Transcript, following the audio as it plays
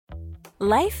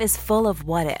Life is full of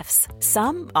what-ifs.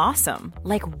 Some awesome,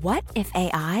 like what if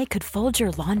AI could fold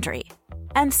your laundry?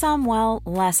 And some, well,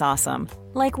 less awesome,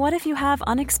 like what if you have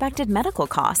unexpected medical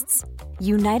costs?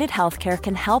 United Healthcare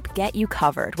can help get you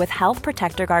covered with Health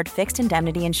Protector Guard fixed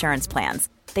indemnity insurance plans.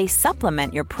 They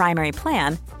supplement your primary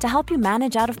plan to help you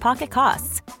manage out-of-pocket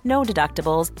costs. No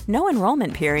deductibles, no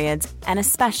enrollment periods, and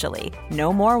especially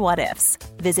no more what-ifs.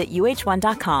 Visit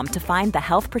uh1.com to find the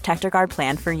Health Protector Guard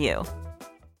plan for you.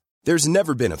 There's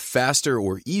never been a faster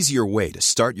or easier way to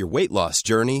start your weight loss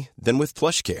journey than with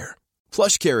PlushCare.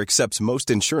 PlushCare accepts most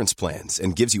insurance plans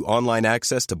and gives you online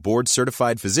access to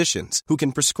board-certified physicians who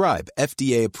can prescribe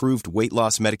FDA-approved weight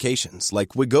loss medications like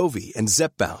Wegovy and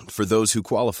Zepbound for those who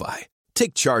qualify.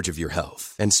 Take charge of your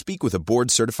health and speak with a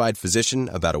board-certified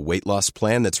physician about a weight loss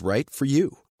plan that's right for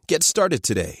you. Get started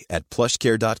today at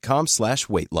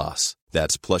plushcare.com/weight loss.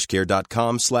 That's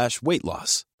plushcare.com/weight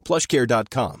loss.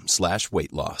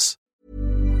 plushcare.com/weight loss.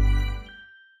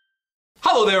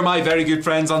 Hello there, my very good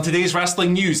friends. On today's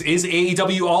wrestling news, is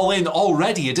AEW All In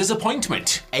already a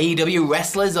disappointment? AEW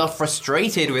wrestlers are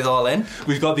frustrated with All In.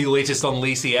 We've got the latest on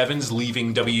Lacey Evans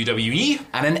leaving WWE.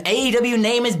 And an AEW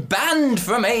name is banned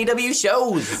from AEW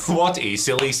shows. What a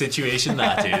silly situation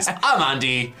that is. I'm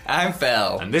Andy. I'm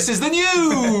Phil. And this is the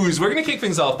news. We're going to kick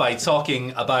things off by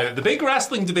talking about the big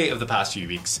wrestling debate of the past few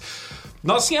weeks.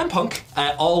 Not CM Punk,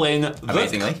 All In.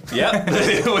 Amazingly. Yeah.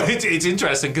 It's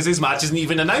interesting because his match isn't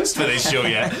even announced for this show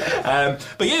yet.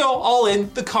 But you know, All In,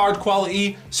 the card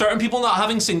quality, certain people not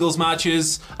having singles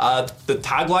matches, the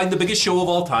tagline, the biggest show of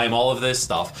all time, all of this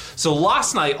stuff. So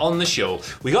last night on the show,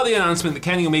 we got the announcement that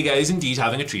Kenny Omega is indeed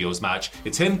having a trios match.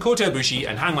 It's him, Kota Ibushi,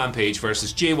 and Hangman Page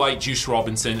versus Jay White, Juice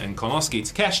Robinson, and Konosuke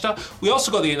Takeshita. We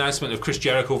also got the announcement of Chris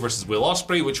Jericho versus Will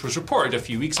Ospreay, which was reported a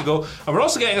few weeks ago. And we're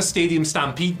also getting a Stadium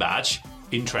Stampede match.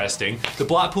 Interesting. The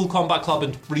Blackpool Combat Club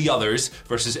and 3 others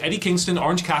versus Eddie Kingston,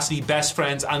 Orange Cassidy, Best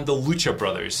Friends, and the Lucha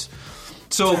Brothers.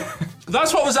 So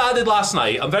that's what was added last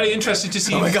night. I'm very interested to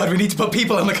see. Oh my god, we need to put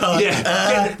people on the card.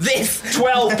 Yeah, this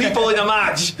 12 people in a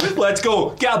match. Let's go.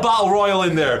 Get a battle royal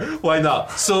in there. Why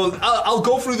not? So I'll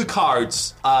go through the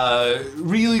cards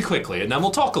really quickly, and then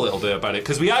we'll talk a little bit about it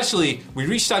because we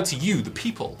reached out to you, the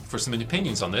people, for some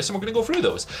opinions on this, and we're going to go through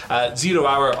those. 0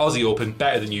 Hour Aussie Open,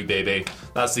 Better Than You, baby.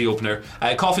 That's the opener.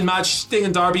 Coffin match: Sting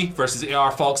and Darby versus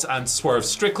AR Fox and Swerve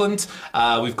Strickland.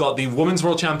 We've got the Women's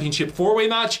World Championship 4-way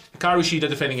match. Hikaru Shida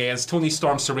defending against Toni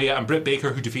Storm, Saraya, and Britt Baker,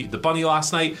 who defeated the Bunny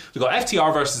last night. We've got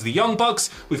FTR versus the Young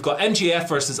Bucks. We've got MJF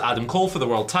versus Adam Cole for the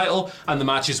world title, and the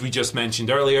matches we just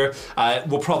mentioned earlier.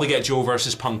 We'll probably get Joe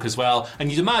versus Punk as well. And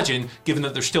you'd imagine, given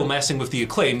that they're still messing with the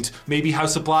Acclaimed, maybe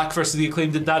House of Black versus the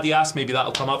Acclaimed and Daddy Ass, maybe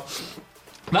that'll come up.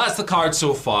 That's the card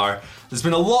so far. There's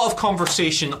been a lot of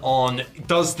conversation on,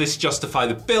 does this justify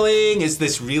the billing? Is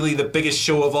this really the biggest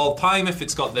show of all time if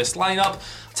it's got this lineup?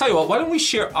 I'll tell you what, why don't we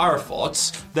share our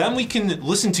thoughts? Then we can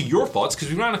listen to your thoughts because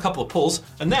we ran a couple of polls.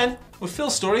 And then, with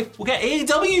Phil's story, we'll get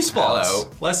AEW spots. Hello.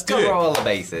 Let's do Cover it. all the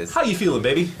bases. How you feeling,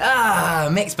 baby?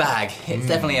 Mixed bag. It's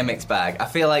definitely a mixed bag. I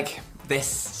feel like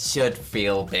this should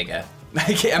feel bigger.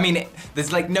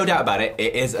 There's no doubt about it.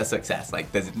 It is a success.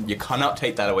 You cannot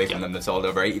take that away from them. They've sold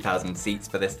over 80,000 seats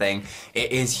for this thing.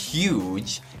 It is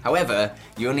huge. However,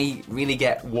 you only really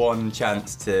get one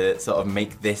chance to sort of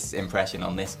make this impression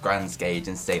on this grand stage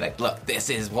and say, look, this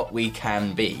is what we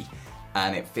can be.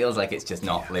 And it feels like it's just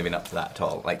not living up to that at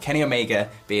all. Kenny Omega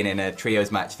being in a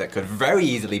trios match that could very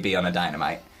easily be on a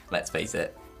Dynamite, let's face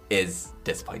it, is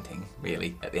disappointing,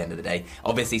 really, at the end of the day.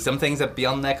 Obviously, some things are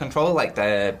beyond their control,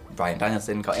 Bryan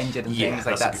Danielson got injured and things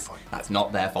like that. That's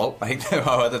not their fault. There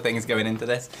are other things going into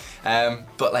this.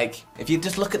 But if you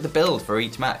just look at the build for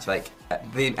each match, the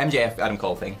MJF Adam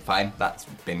Cole thing, fine, that's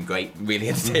been great, really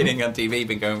entertaining on TV,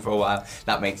 been going for a while.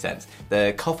 That makes sense.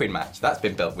 The Coffin match, that's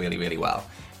been built really, really well.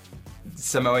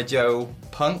 Samoa Joe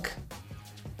Punk,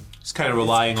 It's kind of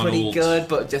relying on pretty old... good,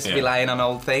 but just relying on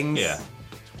old things. Yeah.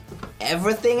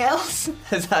 Everything else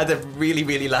has had a really,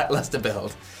 really lackluster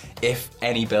build, if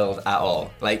any build at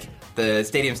all. The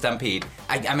Stadium Stampede,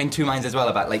 I'm in two minds as well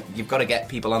about, you've got to get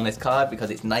people on this card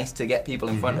because it's nice to get people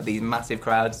in front of these massive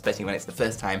crowds, especially when it's the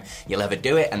first time you'll ever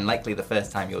do it, and likely the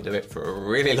first time you'll do it for a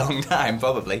really long time,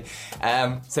 probably.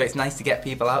 So it's nice to get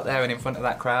people out there and in front of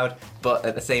that crowd, but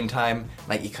at the same time,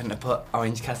 you couldn't have put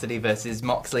Orange Cassidy versus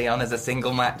Moxley on as a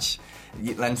single match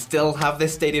and still have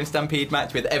this Stadium Stampede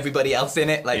match with everybody else in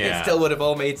it. It still would have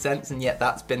all made sense, and yet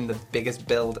that's been the biggest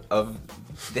build of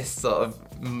this sort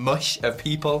of mush of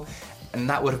people, and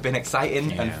that would have been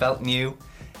exciting and felt new.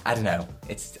 I don't know.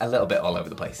 It's a little bit all over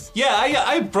the place. Yeah,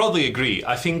 I broadly agree.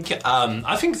 I think that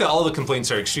all the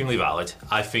complaints are extremely valid.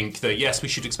 I think that, yes, we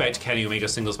should expect a Kenny Omega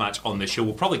singles match on this show.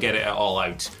 We'll probably get it All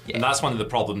Out. Yeah. And that's one of the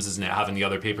problems, isn't it, having the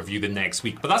other pay-per-view the next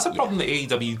week. But that's a problem that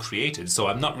AEW created, so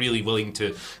I'm not really willing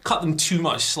to cut them too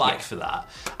much slack for that.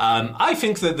 I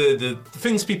think that the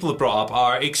things people have brought up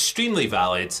are extremely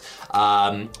valid,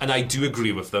 and I do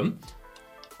agree with them.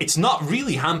 It's not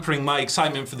really hampering my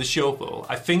excitement for the show, though.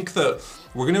 I think that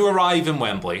we're going to arrive in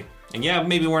Wembley, and yeah,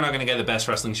 maybe we're not going to get the best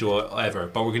wrestling show ever,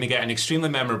 but we're going to get an extremely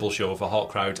memorable show with a hot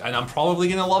crowd, and I'm probably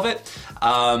going to love it.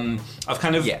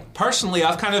 Personally,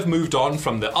 I've kind of moved on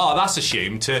from the, that's a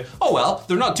shame, to, well,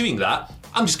 they're not doing that.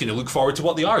 I'm just going to look forward to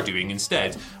what they are doing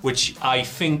instead, which I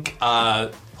think,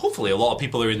 hopefully a lot of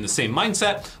people are in the same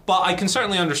mindset, but I can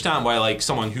certainly understand why, like,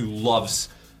 someone who loves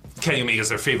Kenny Omega's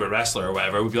their favourite wrestler or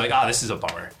whatever would be like, this is a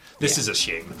bummer. This is a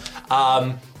shame.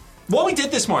 What we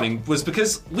did this morning was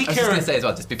because we care... I was just going to say as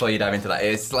well, just before you dive into that,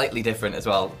 it's slightly different as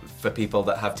well for people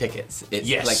that have tickets. It's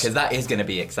because that is going to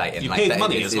be exciting. You paid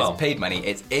money as well. It's paid money.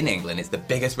 It's in England. It's the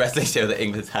biggest wrestling show that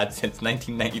England's had since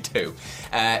 1992.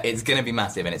 It's going to be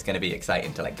massive and it's going to be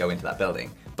exciting to go into that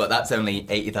building. But that's only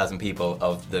 80,000 people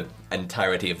of the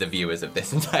entirety of the viewers of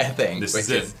this entire thing, which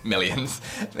is millions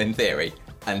in theory.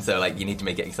 And so, you need to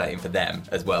make it exciting for them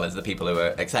as well as the people who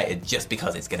are excited just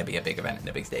because it's going to be a big event in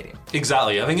a big stadium.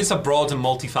 Exactly. I think it's a broad and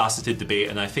multifaceted debate,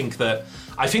 and I think that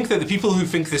the people who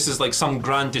think this is like some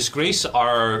grand disgrace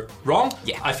are wrong.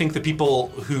 Yeah. I think the people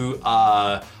who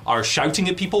are shouting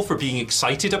at people for being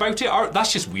excited about it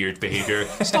that's just weird behaviour.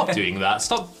 Stop doing that.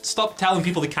 Stop telling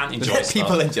people they can't enjoy Let stuff.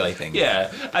 People enjoy things.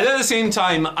 Yeah. And at the same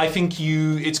time, I think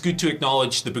it's good to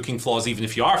acknowledge the booking flaws even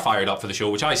if you are fired up for the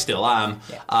show, which I still am.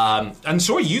 Yeah. And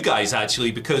so are you guys,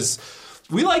 actually, because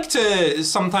we like to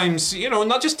sometimes,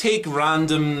 not just take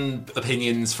random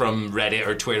opinions from Reddit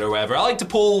or Twitter or whatever. I like to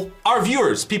poll our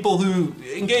viewers, people who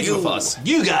engage with us,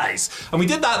 you guys. And we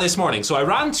did that this morning. So I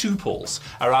ran 2 polls.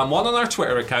 I ran one on our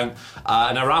Twitter account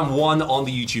and I ran one on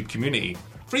the YouTube community.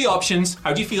 3 options.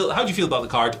 How do you feel about the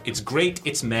card? It's great,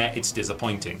 it's meh, it's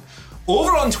disappointing.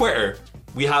 Over on Twitter,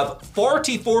 we have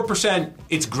 44%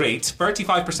 it's great,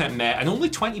 35% meh, and only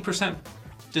 20%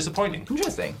 disappointing.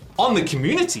 Interesting. On the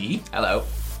community,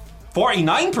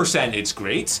 49% it's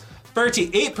great,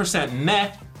 38%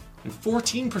 meh, and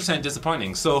 14%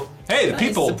 disappointing. So, hey, the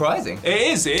people... It's surprising.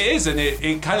 It is, and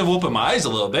it kind of opened my eyes a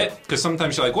little bit, because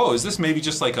sometimes you're like, whoa, is this maybe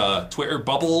just like a Twitter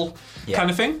bubble kind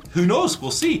of thing? Who knows?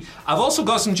 We'll see. I've also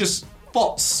got some just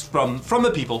thoughts from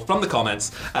the people, from the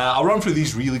comments. I'll run through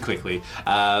these really quickly.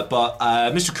 But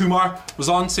Mr. Kumar was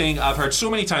on saying, I've heard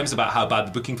so many times about how bad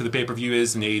the booking for the pay-per-view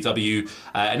is in AEW,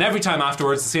 and every time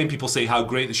afterwards, the same people say how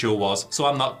great the show was, so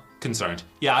I'm not concerned.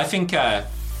 Yeah, I think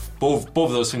both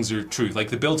of those things are true. Like,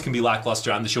 the build can be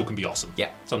lackluster and the show can be awesome. Yeah.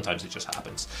 Sometimes it just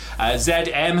happens.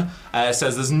 ZM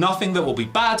says there's nothing that will be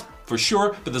bad, for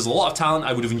sure, but there's a lot of talent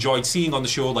I would have enjoyed seeing on the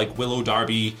show, like Willow,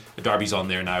 Darby's on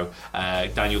there now,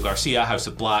 Daniel Garcia, House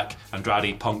of Black,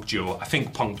 Andrade, Punk Joe. I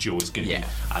think Punk Joe is going to be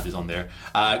added on there.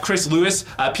 Chris Lewis,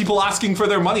 people asking for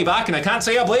their money back, and I can't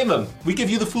say I blame them. We give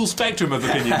you the full spectrum of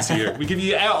opinions here. We give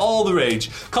you all the rage.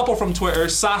 Couple from Twitter,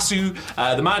 Sasu,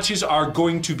 the matches are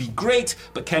going to be great,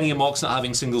 but Kenny and Mox not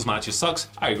having singles matches sucks.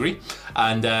 I agree.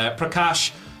 And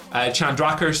Prakash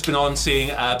Chandrakar's been on saying,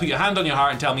 put your hand on your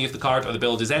heart and tell me if the card or the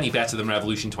build is any better than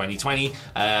Revolution 2020.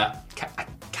 I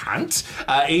can't.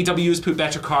 AEW has put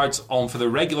better cards on for the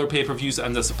regular pay-per-views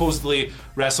and the supposedly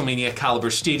WrestleMania caliber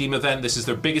stadium event. This is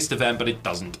their biggest event, but it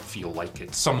doesn't feel like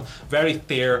it. Some very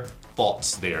fair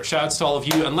thoughts there. Shout out to all of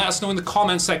you, and let us know in the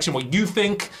comments section what you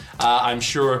think. I'm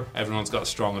sure everyone's got a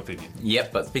strong opinion.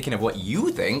 Yep, but speaking of what you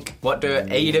think, what do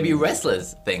AEW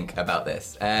wrestlers think about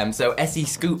this? So SE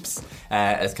Scoops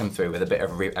has come through with a bit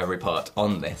of a report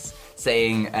on this,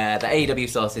 saying that AEW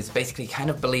sources basically kind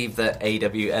of believe that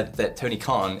that Tony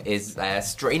Khan is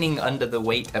straining under the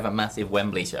weight of a massive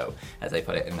Wembley show, as they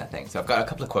put it in that thing. So I've got a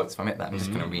couple of quotes from it that I'm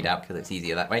just going to read out because it's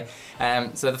easier that way.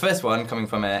 So the first one, coming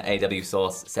from an AEW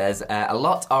source, says, a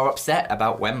lot are upset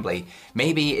about Wembley.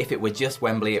 Maybe if it were just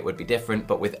Wembley it would be different,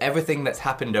 but with everything that's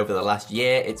happened over the last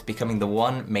year, it's becoming the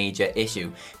one major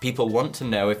issue. People want to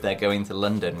know if they're going to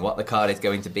London, what the card is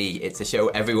going to be. It's a show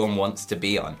everyone wants to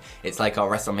be on. It's like our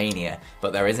WrestleMania,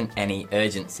 but there isn't any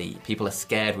urgency. People are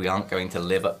scared we aren't going to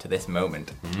live up to this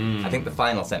moment. I think the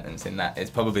final sentence in that is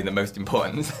probably the most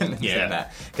important sentence in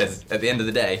that, because at the end of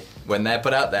the day, when they're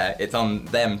put out there, it's on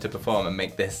them to perform and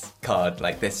make this card,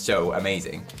 like this show,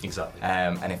 amazing. Exactly.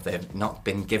 And if they've not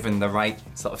been given the right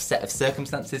sort of set of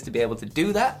circumstances to be able to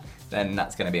do that, then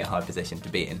that's going to be a hard position to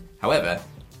be in. However,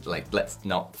 let's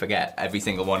not forget, every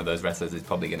single one of those wrestlers is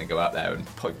probably going to go out there and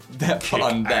put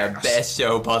on their best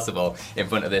show possible in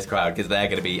front of this crowd, because they're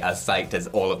going to be as psyched as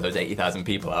all of those 80,000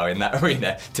 people are in that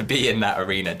arena to be in that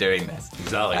arena doing this.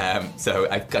 Exactly. So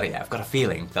I've got a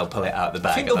feeling they'll pull it out of the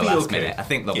bag at the last minute. I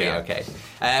think they'll be okay.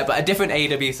 But a different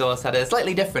AEW source had a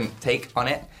slightly different take on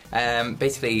it.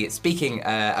 Basically, speaking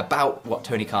about what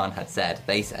Tony Khan had said,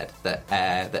 they said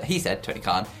that he said, Tony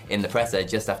Khan, in the presser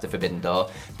just after Forbidden Door,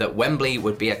 that Wembley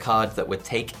would be a card that would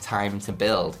take time to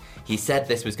build. He said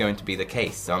this was going to be the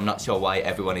case, so I'm not sure why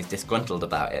everyone is disgruntled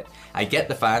about it. I get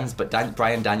the fans, but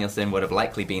Bryan Danielson would have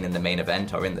likely been in the main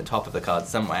event or in the top of the card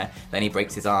somewhere. Then he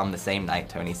breaks his arm the same night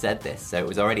Tony said this, so it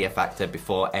was already a factor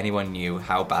before anyone knew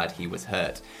how bad he was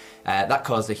hurt. That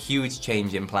caused a huge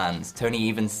change in plans. Tony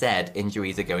even said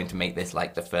injuries are going to make this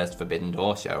like the first Forbidden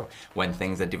Door show when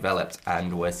things are developed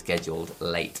and were scheduled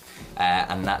late.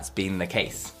 And that's been the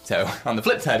case. So on the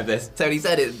flip side of this, Tony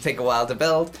said it would take a while to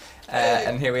build,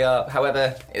 and here we are.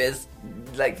 However, it is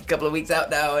like a couple of weeks out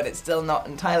now and it's still not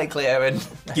entirely clear. And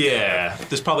yeah,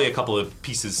 there's probably a couple of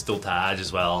pieces still to add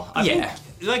as well. I think,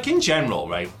 like in general,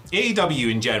 right?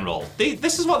 AEW in general,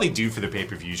 this is what they do for the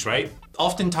pay-per-views, right?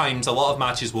 Oftentimes, a lot of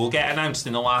matches will get announced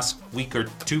in the last week or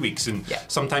 2 weeks, and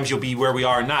sometimes you'll be where we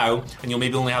are now, and you'll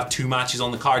maybe only have 2 matches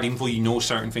on the card, even though you know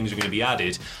certain things are going to be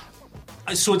added.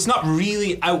 So it's not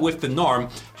really out with the norm.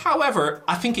 However,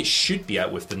 I think it should be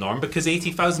out with the norm because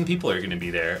 80,000 people are going to be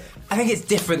there. I think it's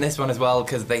different this one as well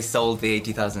because they sold the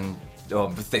 80,000... Or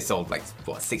they sold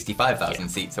 65,000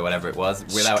 seats or whatever it was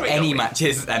without any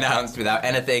matches announced, without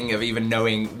anything of even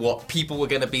knowing what people were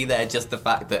going to be there. Just the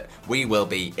fact that we will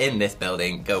be in this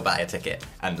building, go buy a ticket,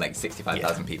 and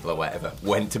 65,000 people or whatever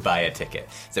went to buy a ticket.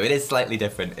 So it is slightly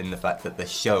different in the fact that the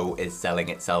show is selling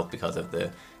itself because of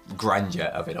the grandeur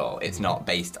of it all. It's not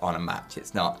based on a match.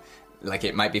 It's not. Like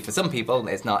it might be for some people,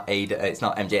 it's not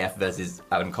MJF versus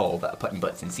Adam Cole that are putting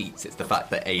butts in seats. It's the fact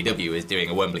that AEW is doing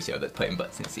a Wembley show that's putting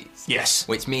butts in seats. Yes.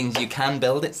 Which means you can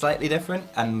build it slightly different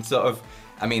and sort of,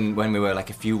 I mean, when we were a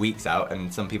few weeks out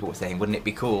and some people were saying, wouldn't it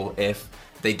be cool if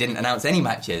they didn't announce any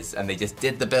matches and they just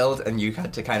did the build and you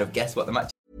had to kind of guess what the match.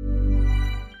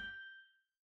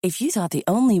 If you thought the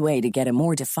only way to get a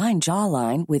more defined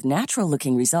jawline with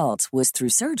natural-looking results was through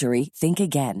surgery, think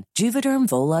again. Juvederm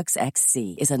Volux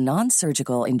XC is a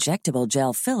non-surgical injectable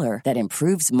gel filler that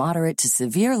improves moderate to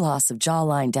severe loss of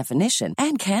jawline definition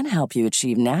and can help you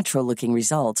achieve natural-looking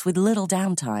results with little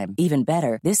downtime. Even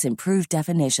better, this improved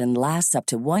definition lasts up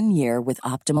to 1 year with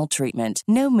optimal treatment.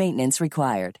 No maintenance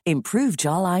required. Improve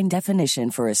jawline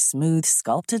definition for a smooth,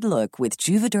 sculpted look with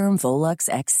Juvederm Volux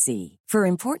XC. For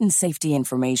important safety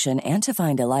information and to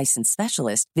find a licensed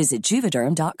specialist, visit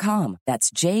Juvederm.com.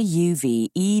 That's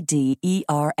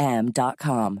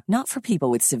JUVEDERM.com. Not for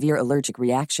people with severe allergic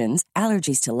reactions,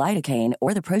 allergies to lidocaine,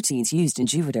 or the proteins used in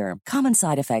Juvederm. Common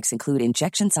side effects include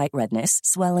injection site redness,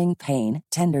 swelling, pain,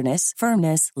 tenderness,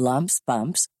 firmness, lumps,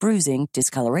 bumps, bruising,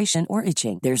 discoloration, or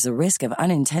itching. There's a risk of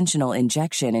unintentional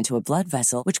injection into a blood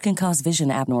vessel, which can cause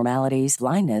vision abnormalities,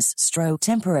 blindness, stroke,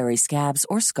 temporary scabs,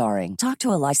 or scarring. Talk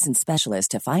to a licensed specialist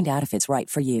to find out if it's right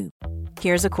for you.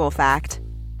 Here's a cool fact.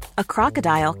 A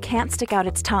crocodile can't stick out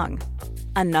its tongue.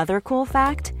 Another cool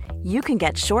fact, you can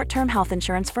get short-term health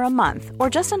insurance for a month or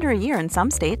just under a year in some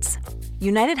states.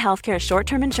 United Healthcare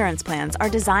short-term insurance plans are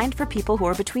designed for people who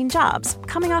are between jobs,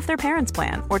 coming off their parents'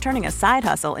 plan, or turning a side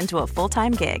hustle into a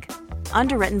full-time gig.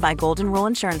 Underwritten by Golden Rule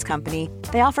Insurance Company,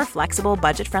 they offer flexible,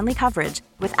 budget-friendly coverage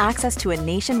with access to a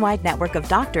nationwide network of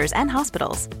doctors and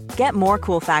hospitals. Get more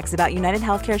cool facts about United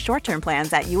Healthcare short-term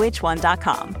plans at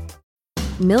UH1.com.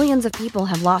 Millions of people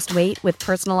have lost weight with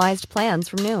personalized plans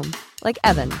from Noom. Like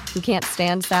Evan, who can't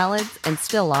stand salads and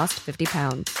still lost 50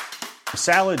 pounds.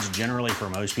 Salads generally for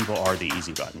most people are the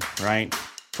easy button, right?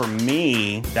 For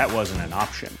me, that wasn't an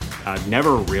option. I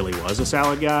never really was a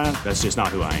salad guy. That's just not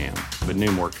who I am. But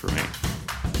Noom worked for me.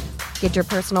 Get your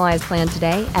personalized plan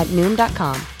today at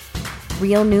Noom.com.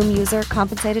 Real Noom user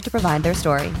compensated to provide their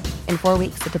story. In 4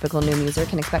 weeks, the typical Noom user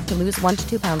can expect to lose 1 to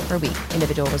 2 pounds per week.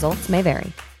 Individual results may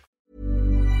vary.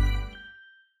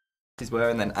 Were,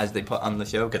 and then as they put on the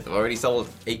show, because they've already sold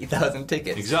 80,000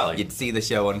 tickets, exactly, you'd see the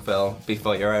show unfurl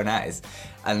before your own eyes,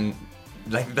 and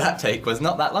that take was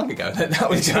not that long ago that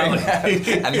was going out,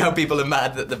 and now people are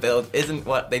mad that the build isn't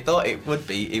what they thought it would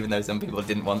be, even though some people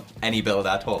didn't want any build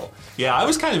at all. Yeah, I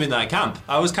was kind of in that camp.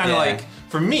 I was kind of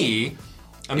for me,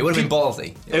 It would have been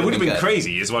ballsy. It would have been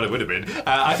crazy, is what it would have been.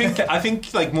 I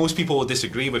think like most people will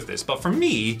disagree with this, but for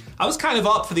me, I was kind of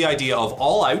up for the idea of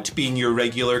All Out being your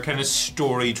regular kind of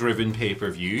story-driven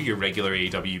pay-per-view, your regular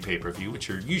AEW pay-per-view, which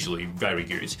are usually very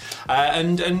good,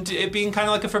 and it being kind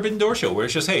of like a Forbidden Door show, where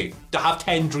it's just, hey, to have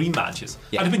 10 dream matches.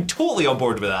 Yeah. I'd have been totally on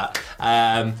board with that.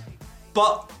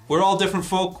 But we're all different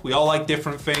folk. We all like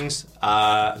different things.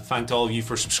 Thank all of you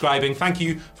for subscribing. Thank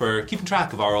you for keeping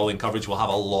track of our All In coverage. We'll have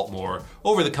a lot more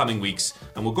over the coming weeks.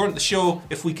 And we'll go into the show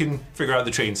if we can figure out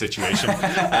the train situation.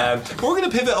 We're going to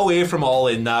pivot away from All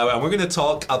In now. And we're going to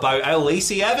talk about how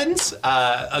Lacey Evans,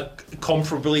 a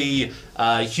comparably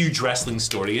huge wrestling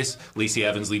story, is Lacey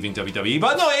Evans leaving WWE.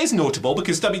 But no, it is notable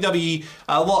because WWE,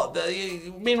 a lot,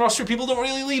 main roster people don't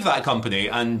really leave that company.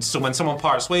 And so when someone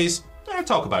parts ways,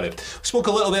 talk about it. We spoke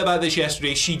a little bit about this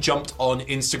yesterday. She jumped on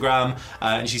Instagram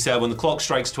and she said, when the clock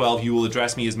strikes 12, you will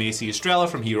address me as Macy Estrella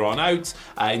from here on out,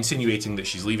 insinuating that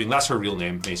she's leaving. That's her real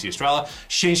name, Macy Estrella.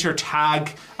 She changed her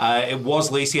tag. It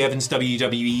was Lacey Evans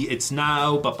WWE. It's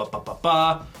now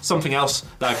something else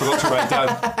that I forgot to write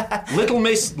down.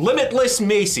 Limitless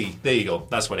Macy. There you go.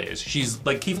 That's what it is. She's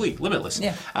like Keith Lee, limitless.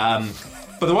 Yeah.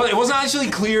 But it wasn't actually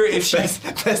clear if she...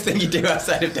 Best thing you do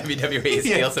outside of WWE is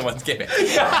steal someone's gimmick.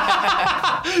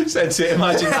 Sensei,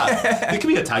 imagine that. It could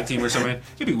be a tag team or something.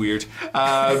 It'd be weird.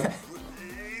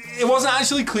 It wasn't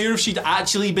actually clear if she'd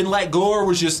actually been let go or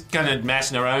was just kind of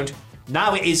messing around.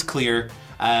 Now it is clear.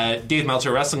 Dave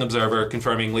Meltzer, Wrestling Observer,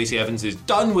 confirming Lacey Evans is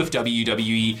done with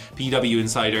WWE. PW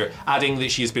Insider adding that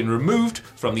she has been removed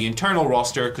from the internal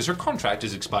roster because her contract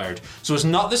has expired. So it's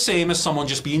not the same as someone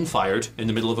just being fired in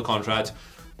the middle of a contract.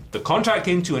 The contract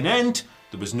came to an end,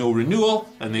 there was no renewal,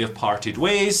 and they have parted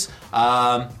ways.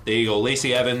 There you go,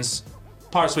 Lacey Evans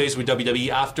parts ways with WWE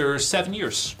after 7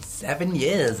 years. 7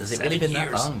 years? Has it really been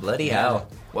that long? Bloody hell.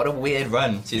 What a weird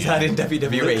run she's had in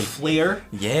WWE. Ric Flair.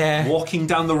 Yeah. Walking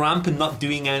down the ramp and not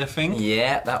doing anything.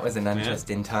 Yeah, that was an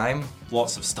interesting time.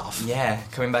 Lots of stuff. Yeah,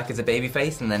 coming back as a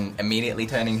babyface and then immediately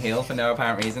turning heel for no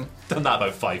apparent reason. Done that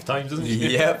about 5 times, hasn't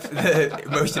she? Yep. The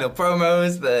emotional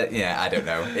promos, I don't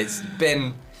know. It's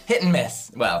been hit and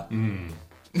miss. Well...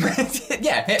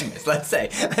 yeah, hit and miss, let's say.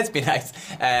 Let's be nice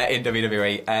in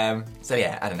WWE. So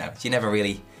yeah, I don't know. She never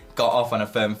really got off on a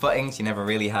firm footing. She never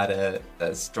really had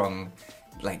a strong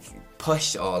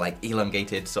push or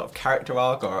elongated sort of character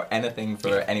arc or anything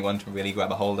for anyone to really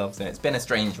grab a hold of. So it's been a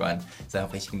strange run. So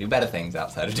hopefully she can do better things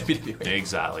outside of WWE.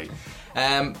 Exactly.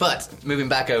 But moving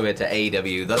back over to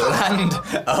AEW, the land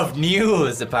of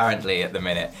news apparently at the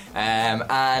minute.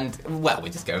 And we're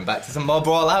just going back to some more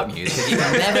Brawl Out news because you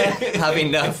can never have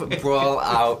enough Brawl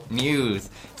Out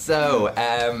news. So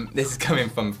this is coming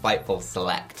from Fightful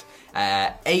Select.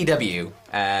 AEW,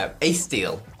 Ace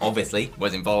Steel, obviously,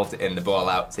 was involved in the Brawl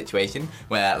Out situation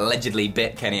where allegedly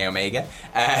bit Kenny Omega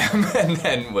and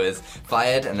then was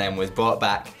fired and then was brought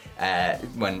back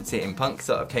when CM Punk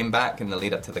sort of came back in the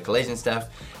lead up to the Collision stuff.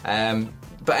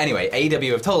 But anyway,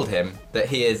 AEW have told him that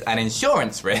he is an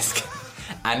insurance risk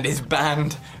and is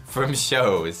banned from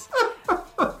shows.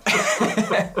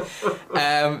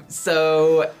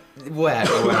 So... Where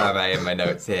am I in my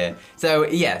notes here? So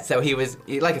he was,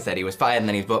 like I said, he was fired and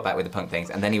then he was brought back with the Punk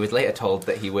things, and then he was later told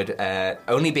that he would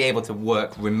only be able to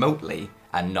work remotely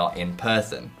and not in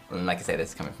person. And like I say, this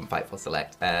is coming from Fightful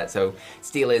Select. So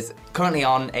Steele is currently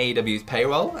on AEW's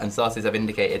payroll, and sources have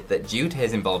indicated that due to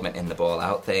his involvement in the Brawl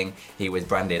Out thing, he was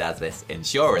branded as this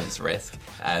insurance risk,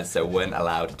 so weren't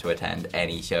allowed to attend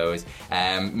any shows.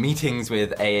 Meetings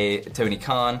with Tony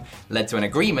Khan led to an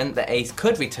agreement that Ace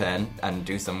could return and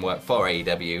do some work for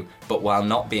AEW, but while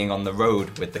not being on the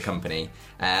road with the company.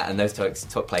 And those talks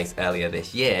took place earlier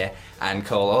this year, and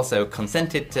Cole also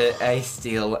consented to Ace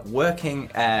Steel working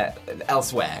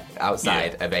elsewhere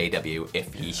outside of AEW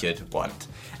if he should want.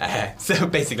 So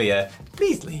basically,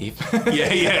 please leave.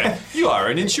 Yeah, you are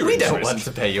an insurance risk. We don't risk. want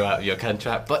to pay you out of your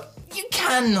contract, but you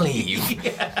can leave.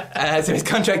 So his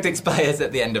contract expires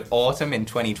at the end of autumn in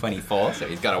 2024, so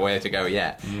he's got a way to go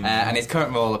yet. And his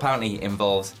current role apparently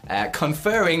involves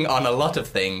conferring on a lot of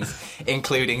things,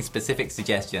 including specific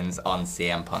suggestions on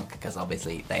CM Punk, because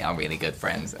obviously they are really good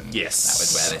friends, and that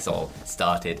was where this all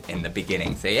started in the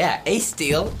beginning. So yeah, Ace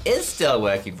Steel is still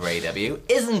working for AEW,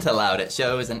 isn't allowed at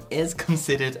shows, and is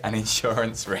considered an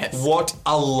insurance risk. What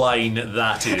a line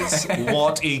that is.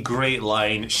 What a great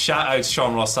line. Shout out to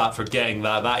Sean Ross Sapp for for getting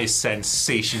that. That is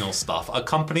sensational stuff. A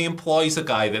company employs a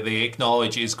guy that they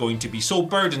acknowledge is going to be so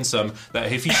burdensome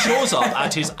that if he shows up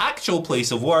at his actual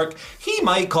place of work, he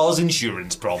might cause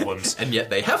insurance problems. And yet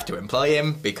they have to employ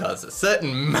him because a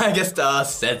certain megastar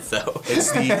said so.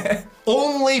 It's the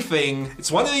only thing,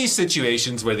 it's one of these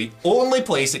situations where the only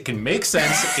place it can make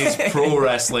sense is pro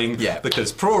wrestling. Yeah.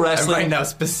 Because pro wrestling... And right now,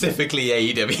 specifically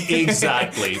AEW.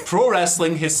 Exactly. Pro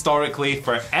wrestling, historically,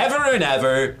 forever and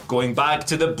ever, going back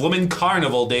to the bloomin'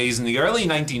 carnival days in the early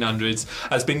 1900s,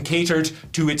 has been catered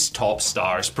to its top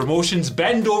stars. Promotions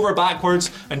bend over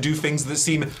backwards and do things that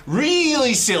seem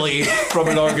really silly from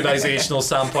an organizational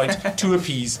standpoint to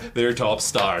appease their top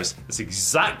stars. That's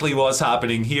exactly what's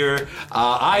happening here.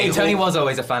 Tony was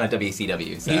always a fan of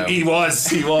WCW. So. He was.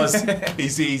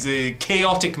 He's a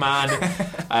chaotic man.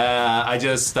 I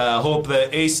just hope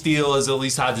that Ace Steel has at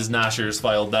least had his Nashers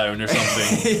filed down or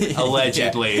something.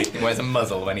 Allegedly. Yeah. He wears a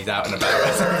muzzle when he's out and about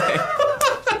or something.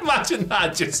 Imagine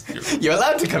that. Just you're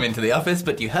allowed to come into the office,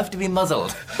 but you have to be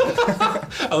muzzled.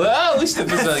 Well, at least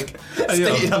it was like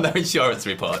stated on their insurance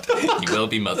report. You will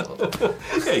be muzzled.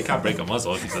 Yeah, you can't break a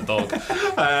muzzle if he's a dog.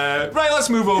 Right, let's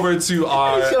move over to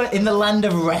our... In the land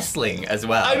of wrestling as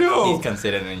well. I know. He's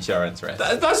considered an insurance risk.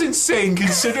 That's insane.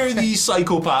 Consider the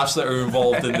psychopaths that are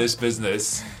involved in this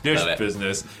business.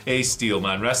 Ace Steel,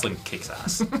 man. Wrestling kicks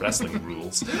ass. Wrestling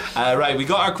rules. Right, we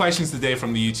got our questions today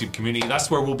from the YouTube community. That's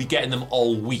where we'll be getting them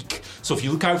all week. So if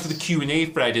you look out for the Q&A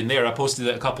thread in there, I posted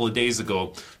it a couple of days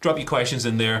ago. Drop your questions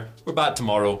in there. We're back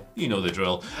tomorrow. You know the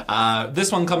drill.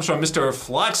 This one comes from Mr.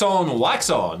 Flax On Wax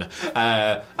On.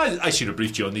 I should have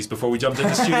briefed you on these before we jumped in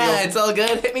the studio. It's all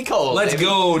good. Hit me cold. Let's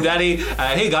go, Daddy.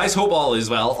 Hey guys, hope all is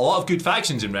well. A lot of good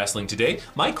factions in wrestling today.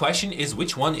 My question is,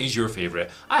 which one is your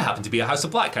favourite? I happen to be a House of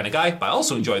Black kind of guy, but I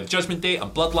also enjoy the Judgment Day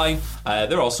and Bloodline.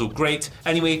 They're also great.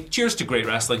 Anyway, cheers to great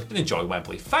wrestling and enjoy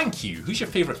Wembley. Thank you. Who's your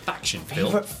favourite faction, Phil?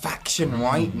 Favourite faction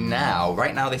right now?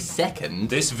 Right now, this second?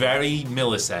 This very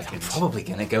millisecond. Probably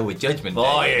going to go with Judgment Day.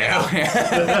 Oh,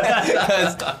 yeah.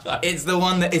 Because it's the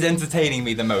one that is entertaining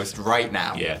me the most right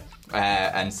now. Yeah.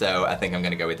 And so I think I'm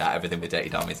going to go with that. Everything with Dirty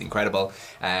Dom is incredible.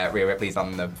 Rhea Ripley's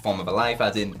on the form of a life,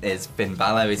 as is Finn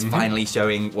Balor is finally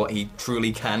showing what he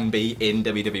truly can be in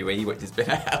WWE, which has been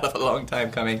a hell of a long time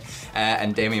coming.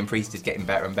 And Damian Priest is getting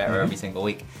better and better every single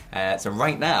week. So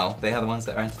right now, they are the ones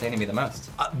that are entertaining me the most.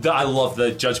 I love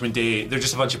the Judgment Day. They're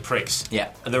just a bunch of pricks.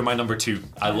 Yeah. And they're my number 2.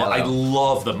 I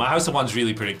love them. My House of One's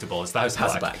really predictable. It's the House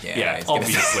of Black. Yeah,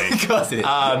 obviously. Of course it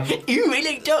is. You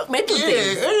really dark metal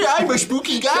things. I'm a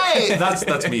spooky guy.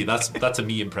 That's me. That's a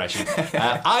me impression.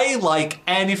 I like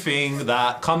anything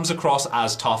that comes across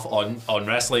as tough on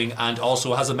wrestling and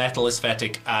also has a metal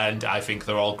aesthetic, and I think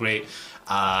they're all great.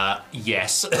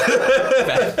 Yes.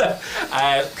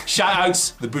 Shout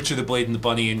outs, the Butcher, the Blade, and the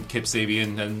Bunny, and Kip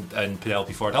Sabian and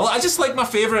Penelope Ford. I just like my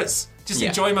favourites. Just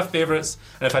enjoy my favourites.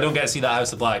 And if I don't get to see that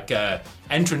House of Black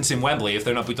entrance in Wembley, if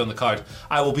they're not put on the card,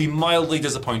 I will be mildly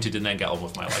disappointed and then get on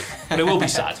with my life. But it will be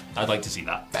sad. I'd like to see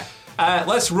that.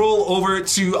 Let's roll over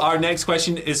to our next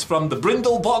question. Is from the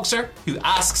Brindle Boxer, who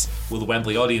asks, will the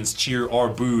Wembley audience cheer or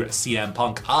boo CM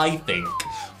Punk? I think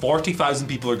 40,000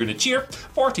 people are going to cheer,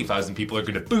 40,000 people are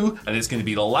going to boo, and it's going to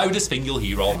be the loudest thing you'll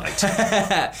hear all night.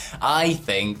 I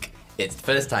think it's the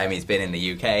first time he's been in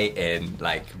the UK in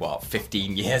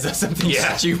 15 years or something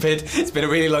stupid. It's been a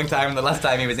really long time. The last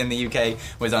time he was in the UK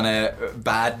was on a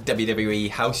bad WWE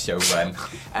house show run.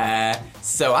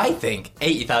 So I think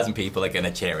 80,000 people are going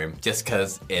to cheer him just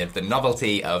because of the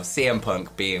novelty of CM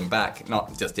Punk being back,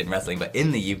 not just in wrestling, but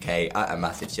in the UK at a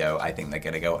massive show. I think they're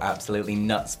going to go absolutely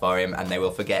nuts for him and they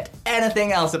will forget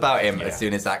anything else about him as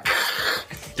soon as that...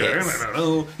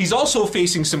 He's also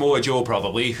facing Samoa Joe,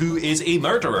 probably, who is a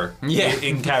murderer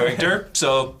in character.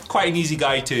 So quite an easy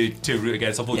guy to root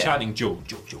against, although chanting Joe.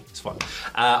 It's fun.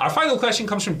 Our final question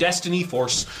comes from Destiny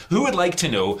Force, who would like to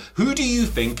know, what do you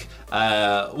think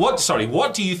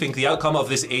the outcome of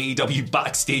this AEW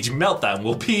backstage meltdown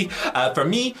will be? For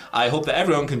me, I hope that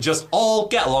everyone can just all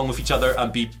get along with each other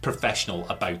and be professional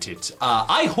about it.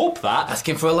 I hope that.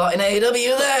 Asking for a lot in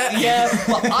AEW there. Yeah,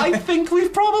 well, I think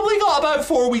we've probably got about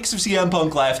 4 weeks of CM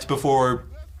Punk left before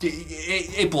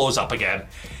it blows up again.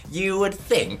 You would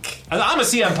think. And I'm a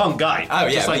CM Punk guy. Oh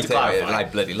yeah, just like me to too. clarify. I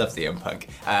bloody love CM Punk,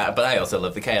 but I also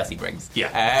love the chaos he brings.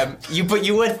 Yeah. But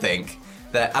you would think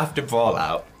that after Brawl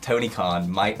Out, Tony Khan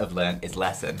might have learned his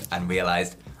lesson and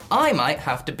realised, I might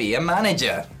have to be a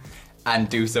manager and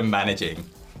do some managing.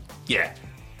 Yeah.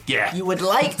 You would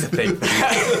like to think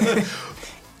that.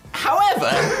 However,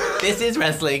 this is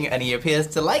wrestling and he appears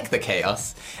to like the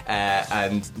chaos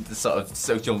and the sort of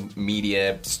social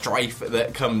media strife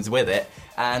that comes with it.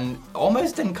 and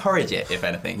almost encourage it, if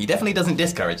anything. He definitely doesn't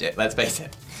discourage it, let's face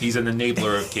it. He's an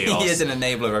enabler of chaos. He is an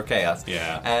enabler of chaos.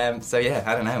 Yeah. So yeah,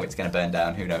 I don't know. It's going to burn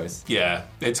down. Who knows? Yeah.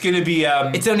 It's going to be...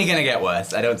 it's only going to get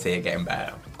worse. I don't see it getting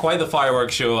better. Quite the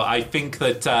fireworks show. I think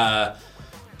that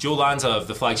Joe Lanza of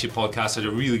the Flagship Podcast had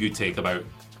a really good take about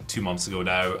 2 months ago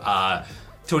now.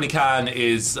 Tony Khan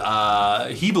is...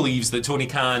 he believes that Tony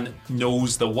Khan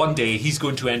knows that one day he's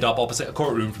going to end up opposite a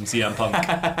courtroom from CM Punk.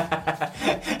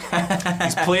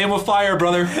 He's playing with fire,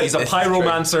 brother. He's a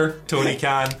pyromancer, Tony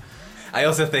Khan. I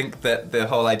also think that the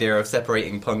whole idea of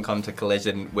separating Punk onto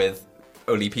Collision with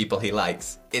only people he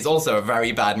likes is also a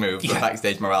very bad move for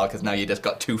backstage morale, because now you just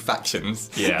got two factions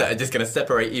that are just going to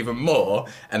separate even more,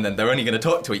 and then they're only going to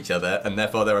talk to each other, and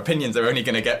therefore their opinions are only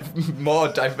going to get more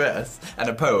diverse and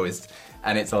opposed,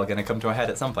 and it's all going to come to a head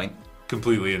at some point.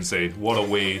 Completely insane. What a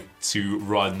way to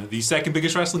run the second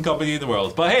biggest wrestling company in the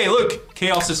world. But hey, look,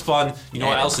 chaos is fun. You know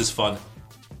what else is fun?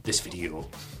 This video.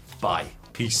 Bye.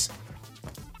 Peace.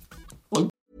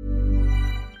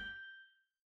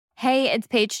 Hey, it's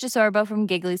Paige DeSorbo from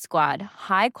Giggly Squad.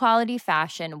 High quality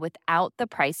fashion without the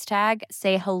price tag.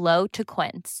 Say hello to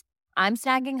Quince. I'm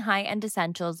snagging high-end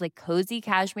essentials like cozy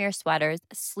cashmere sweaters,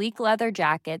 sleek leather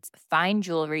jackets, fine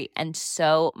jewelry, and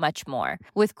so much more.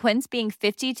 With Quince being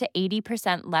 50 to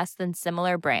 80% less than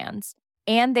similar brands.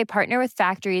 And they partner with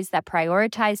factories that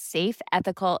prioritize safe,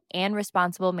 ethical, and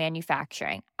responsible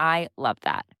manufacturing. I love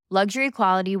that. Luxury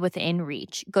quality within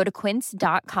reach. Go to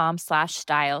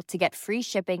quince.com/style to get free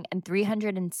shipping and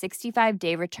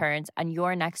 365-day returns on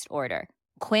your next order.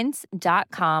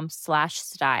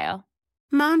 Quince.com/style.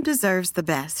 Mom deserves the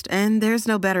best, and there's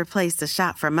no better place to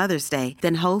shop for Mother's Day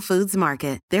than Whole Foods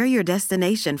Market. They're your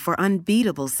destination for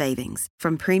unbeatable savings,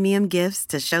 from premium gifts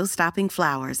to show-stopping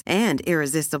flowers and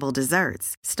irresistible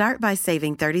desserts. Start by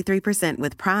saving 33%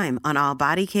 with Prime on all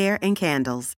body care and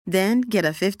candles. Then get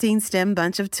a 15-stem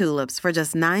bunch of tulips for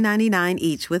just $9.99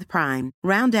 each with Prime.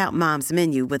 Round out Mom's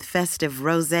menu with festive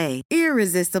rosé,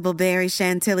 irresistible berry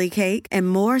chantilly cake, and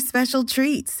more special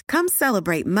treats. Come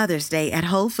celebrate Mother's Day at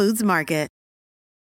Whole Foods Market.